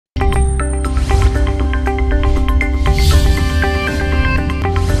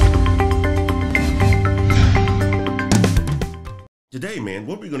today, man,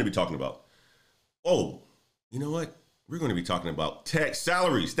 what are we going to be talking about? Oh, you know what? We're going to be talking about tech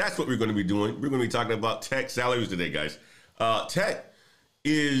salaries. That's what we're going to be doing. We're going to be talking about tech salaries today, guys. Tech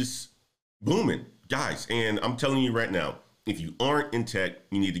is booming, guys. And I'm telling you right now, if you aren't in tech,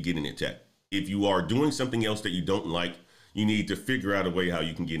 you need to get into tech. If you are doing something else that you don't like, you need to figure out a way how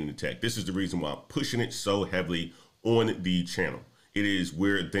you can get into tech. This is the reason why I'm pushing it so heavily on the channel. It is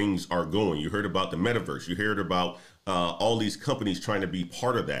where things are going. You heard about the metaverse. You heard about all these companies trying to be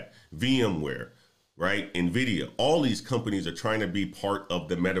part of that. VMware, right? NVIDIA, all these companies are trying to be part of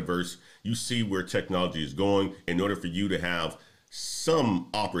the metaverse. You see where technology is going. In order for you to have some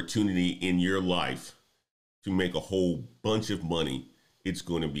opportunity in your life to make a whole bunch of money, it's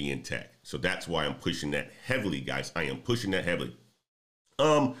going to be in tech. So that's why I'm pushing that heavily, guys. I am pushing that heavily.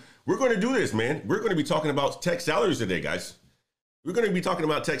 We're going to do this, man. We're going to be talking about tech salaries today, guys. We're going to be talking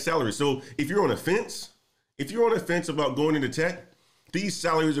about tech salaries. So if you're on a fence, about going into tech, these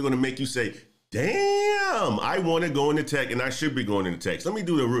salaries are going to make you say, damn, I want to go into tech and I should be going into tech. So let me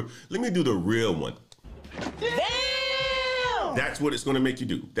do the real one. Damn! That's what it's going to make you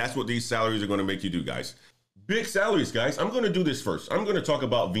do. That's what these salaries are going to make you do, guys. Big salaries, guys. I'm going to do this first. I'm going to talk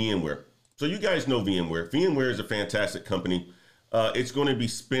about VMware. So you guys know VMware. VMware is a fantastic company. It's going to be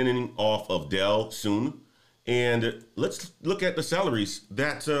spinning off of Dell soon. And let's look at the salaries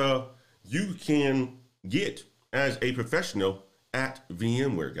that you can get as a professional at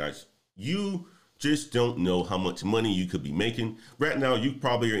VMware, guys. You just don't know how much money you could be making. Right now, you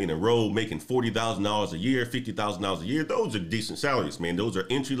probably are in a role making $40,000 a year, $50,000 a year. Those are decent salaries, man. Those are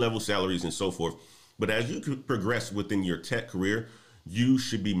entry-level salaries and so forth. But as you progress within your tech career, you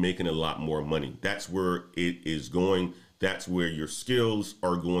should be making a lot more money. That's where it is going. That's where your skills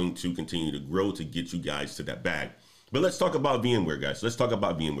are going to continue to grow to get you guys to that bag. But let's talk about VMware, guys. Let's talk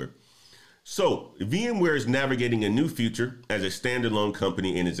about VMware. So VMware is navigating a new future as a standalone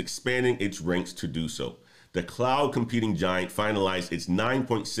company and is expanding its ranks to do so. The cloud computing giant finalized its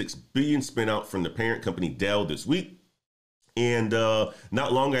 $9.6 billion spin out from the parent company Dell this week. And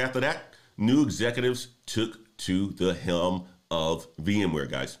not long after that, new executives took to the helm of VMware,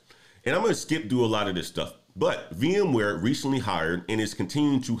 guys. And I'm going to skip through a lot of this stuff. But VMware recently hired and is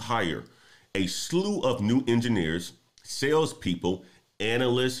continuing to hire a slew of new engineers, salespeople,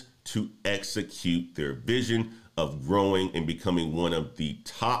 analysts to execute their vision of growing and becoming one of the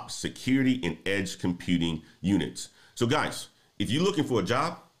top security and edge computing units. So guys, if you're looking for a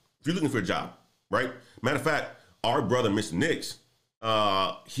job, right? Matter of fact, our brother, Mr. Nix,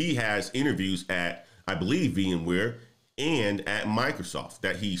 he has interviews at, I believe, VMware and at Microsoft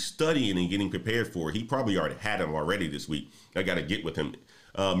that he's studying and getting prepared for. He probably already had them already this week. I got to get with him.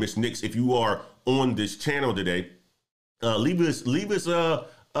 Mr. Nix, if you are on this channel today, leave us a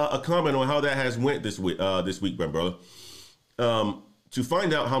comment on how that has went this week, my brother. To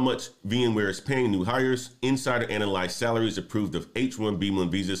find out how much VMware is paying new hires, Insider analyzed salaries approved of H-1B1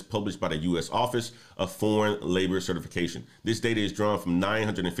 visas published by the U.S. Office of Foreign Labor Certification. This data is drawn from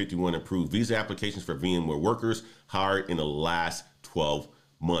 951 approved visa applications for VMware workers hired in the last 12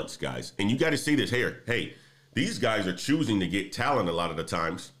 months, guys. And you got to see this here. Hey, these guys are choosing to get talent a lot of the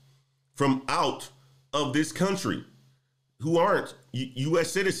times from out of this country who aren't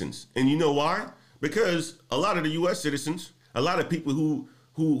U.S. citizens. And you know why? Because a lot of the U.S. citizens, a lot of people who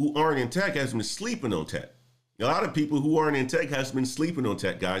aren't in tech has been sleeping on tech. A lot of people who aren't in tech has been sleeping on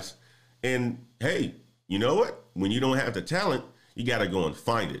tech, guys. And hey, you know what? When you don't have the talent, you got to go and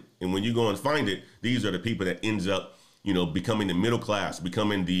find it. And when you go and find it, these are the people that ends up, becoming the middle class,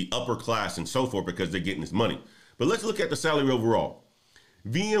 becoming the upper class and so forth because they're getting this money. But let's look at the salary overall.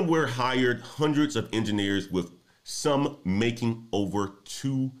 VMware hired hundreds of engineers with some making over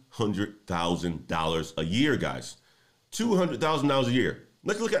 $200,000 a year, guys. $200,000 a year.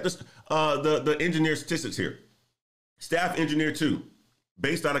 Let's look at this, the engineer statistics here. Staff engineer 2,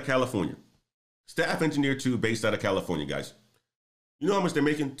 based out of California. Staff engineer 2, based out of California, guys. You know how much they're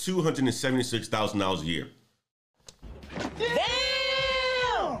making? $276,000 a year.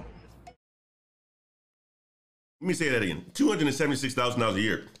 Damn! Let me say that again. $276,000 a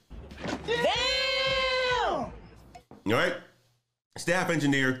year. Damn! All right? Staff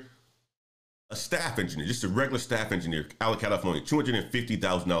engineer. A staff engineer, just a regular staff engineer out of California,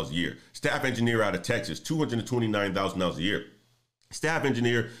 $250,000 a year. Staff engineer out of Texas, $229,000 a year. Staff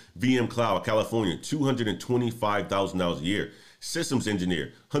engineer, VM Cloud, California, $225,000 a year. Systems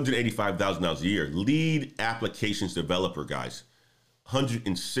engineer, $185,000 a year. Lead applications developer, guys,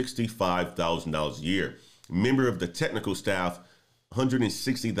 $165,000 a year. Member of the technical staff,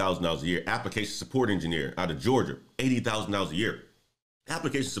 $160,000 a year. Application support engineer out of Georgia, $80,000 a year.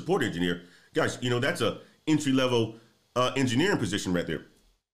 Application support engineer, guys, that's a entry-level engineering position right there.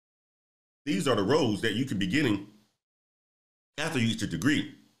 These are the roles that you could be getting after you get your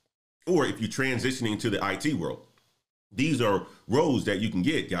degree, or if you're transitioning to the IT world. These are roles that you can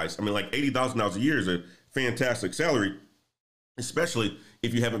get, guys. I mean, like $80,000 a year is a fantastic salary, especially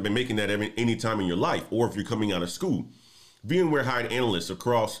if you haven't been making that any time in your life, or if you're coming out of school. VMware hired analysts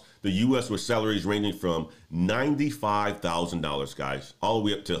across the U.S. with salaries ranging from $95,000, guys, all the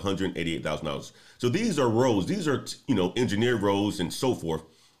way up to $188,000. So these are roles. These are, engineer roles and so forth.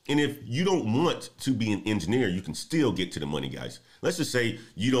 And if you don't want to be an engineer, you can still get to the money, guys. Let's just say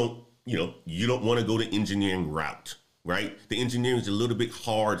you don't want to go the engineering route, right? The engineering is a little bit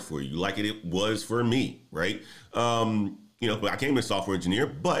hard for you, like it was for me, right? But I came as a software engineer,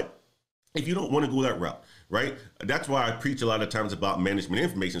 but if you don't want to go that route, right? That's why I preach a lot of times about management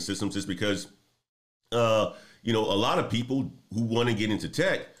information systems, is because, a lot of people who want to get into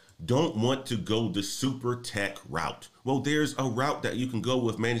tech don't want to go the super tech route. Well, there's a route that you can go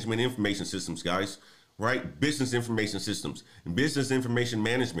with management information systems, guys, right? Business information systems and business information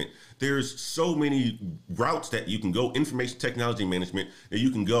management. There's so many routes that you can go, information technology management, that you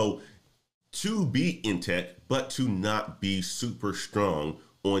can go to be in tech, but to not be super strong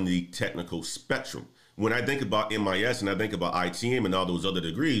on the technical spectrum. When I think about MIS and I think about ITM and all those other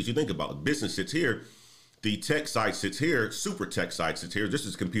degrees, you think about business sits here, the tech side sits here, super tech side sits here. This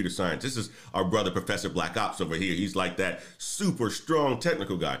is computer science. This is our brother, Professor Black Ops over here. He's like that super strong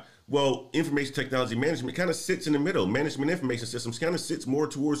technical guy. Well, information technology management kind of sits in the middle. Management information systems kind of sits more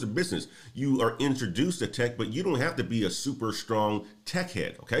towards the business. You are introduced to tech, but you don't have to be a super strong tech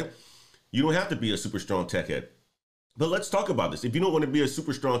head, okay? You don't have to be a super strong tech head. But let's talk about this. If you don't want to be a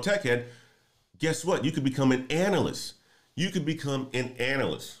super strong tech head, guess what? You could become an analyst. You could become an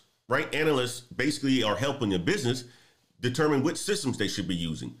analyst. Right? Analysts basically are helping a business determine which systems they should be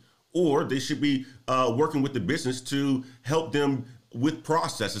using, or they should be working with the business to help them with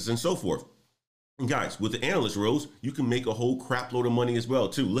processes and so forth. And guys, with the analyst roles, you can make a whole crap load of money as well,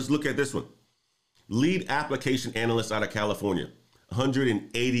 too. Let's look at this one. Lead application analyst out of California,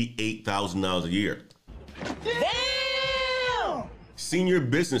 $188,000 a year. Damn! Senior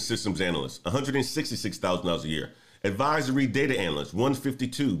business systems analyst, $166,000 a year. Advisory data analyst,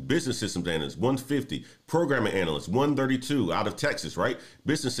 $152. Business systems analyst, $150. Programming analyst, $132 out of Texas, right?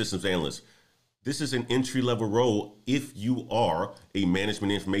 Business systems analyst. This is an entry-level role if you are a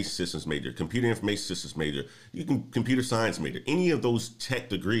management information systems major, computer information systems major, you can computer science major, any of those tech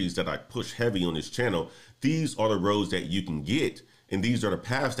degrees that I push heavy on this channel. These are the roles that you can get, and these are the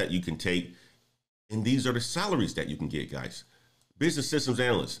paths that you can take, and these are the salaries that you can get, guys. Business systems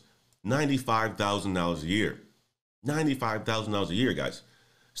analyst, $95,000 a year. $95,000 a year, guys.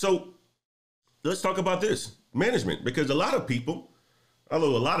 So let's talk about this management, because a lot of people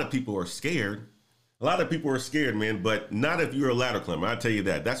are scared. A lot of people are scared, man, but not if you're a ladder climber. I'll tell you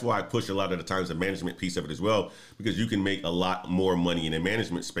that. That's why I push a lot of the times the management piece of it as well, because you can make a lot more money in the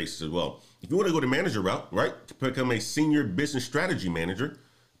management spaces as well. If you want to go the manager route, right, to become a senior business strategy manager,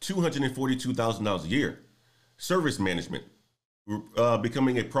 $242,000 a year. Service management,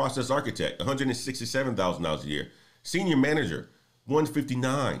 becoming a process architect, $167,000 a year. Senior manager,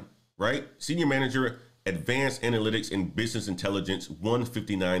 $159,000, right? Senior manager, advanced analytics and business intelligence,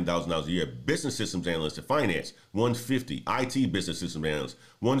 $159,000 a year. Business systems analyst to finance, $150,000. IT business systems analyst,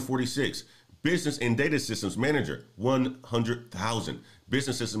 $146,000. Business and data systems manager, $100,000.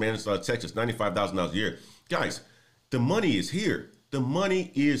 Business system analyst out of Texas, $95,000 a year. Guys, the money is here. The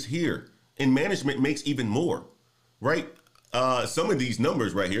money is here. And management makes even more, right? Some of these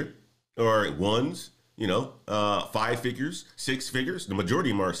numbers right here are ones, 5 figures, 6 figures. The majority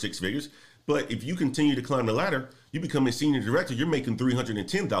of them are 6 figures. But if you continue to climb the ladder, you become a senior director, you're making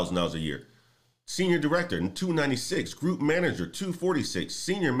 $310,000 a year. Senior director, $296,000. Group manager, $246,000.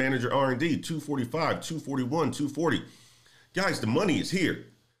 Senior manager R&D, $245,000, $241,000, $240,000. Guys, the money is here.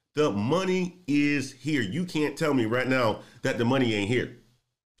 The money is here. You can't tell me right now that the money ain't here.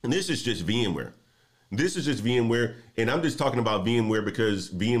 And this is just VMware. This is just VMware. And I'm just talking about VMware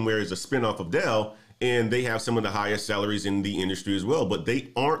because VMware is a spinoff of Dell, and they have some of the highest salaries in the industry as well, but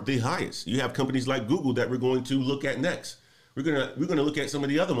they aren't the highest. You have companies like Google that we're going to look at next. We're gonna look at some of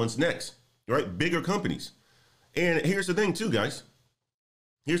the other ones next, right? Bigger companies. And here's the thing too, guys.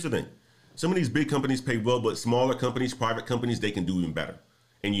 Here's the thing. Some of these big companies pay well, but smaller companies, private companies, they can do even better.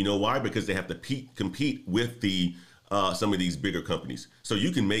 And you know why? Because they have to compete with the some of these bigger companies. So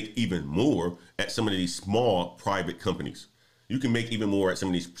you can make even more at some of these small private companies. You can make even more at some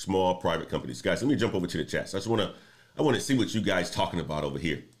of these small private companies. Guys, let me jump over to the chat. I want to see what you guys talking about over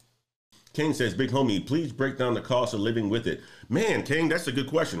here. King says, big homie, please break down the cost of living with it. Man, King, that's a good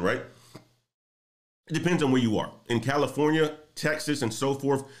question, right? It depends on where you are. In California, Texas, and so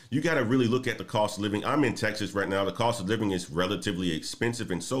forth, you got to really look at the cost of living. I'm in Texas right now. The cost of living is relatively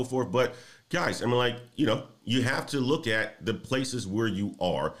expensive and so forth. But guys, I mean, like, you know, you have to look at the places where you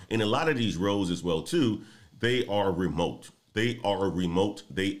are. And a lot of these roles as well, too, they are remote. They are remote.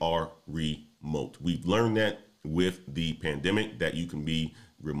 They are remote. We've learned that with the pandemic, that you can be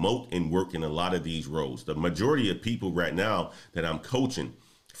remote and work in a lot of these roles. The majority of people right now that I'm coaching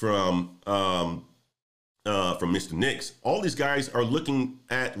from Mr. Nix, all these guys are looking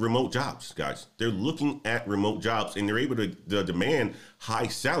at remote jobs, guys. They're looking at remote jobs, and they're able to demand high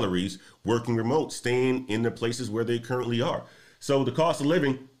salaries working remote, staying in the places where they currently are. So the cost of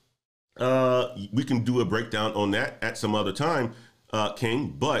living, we can do a breakdown on that at some other time,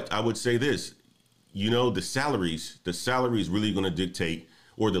 King. But I would say this, you know, the salaries really going to dictate,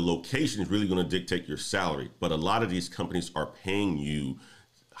 or the location is really going to dictate your salary. But a lot of these companies are paying you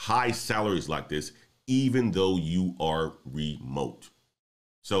high salaries like this, even though you are remote.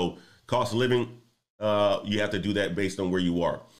 So cost of living, you have to do that based on where you are.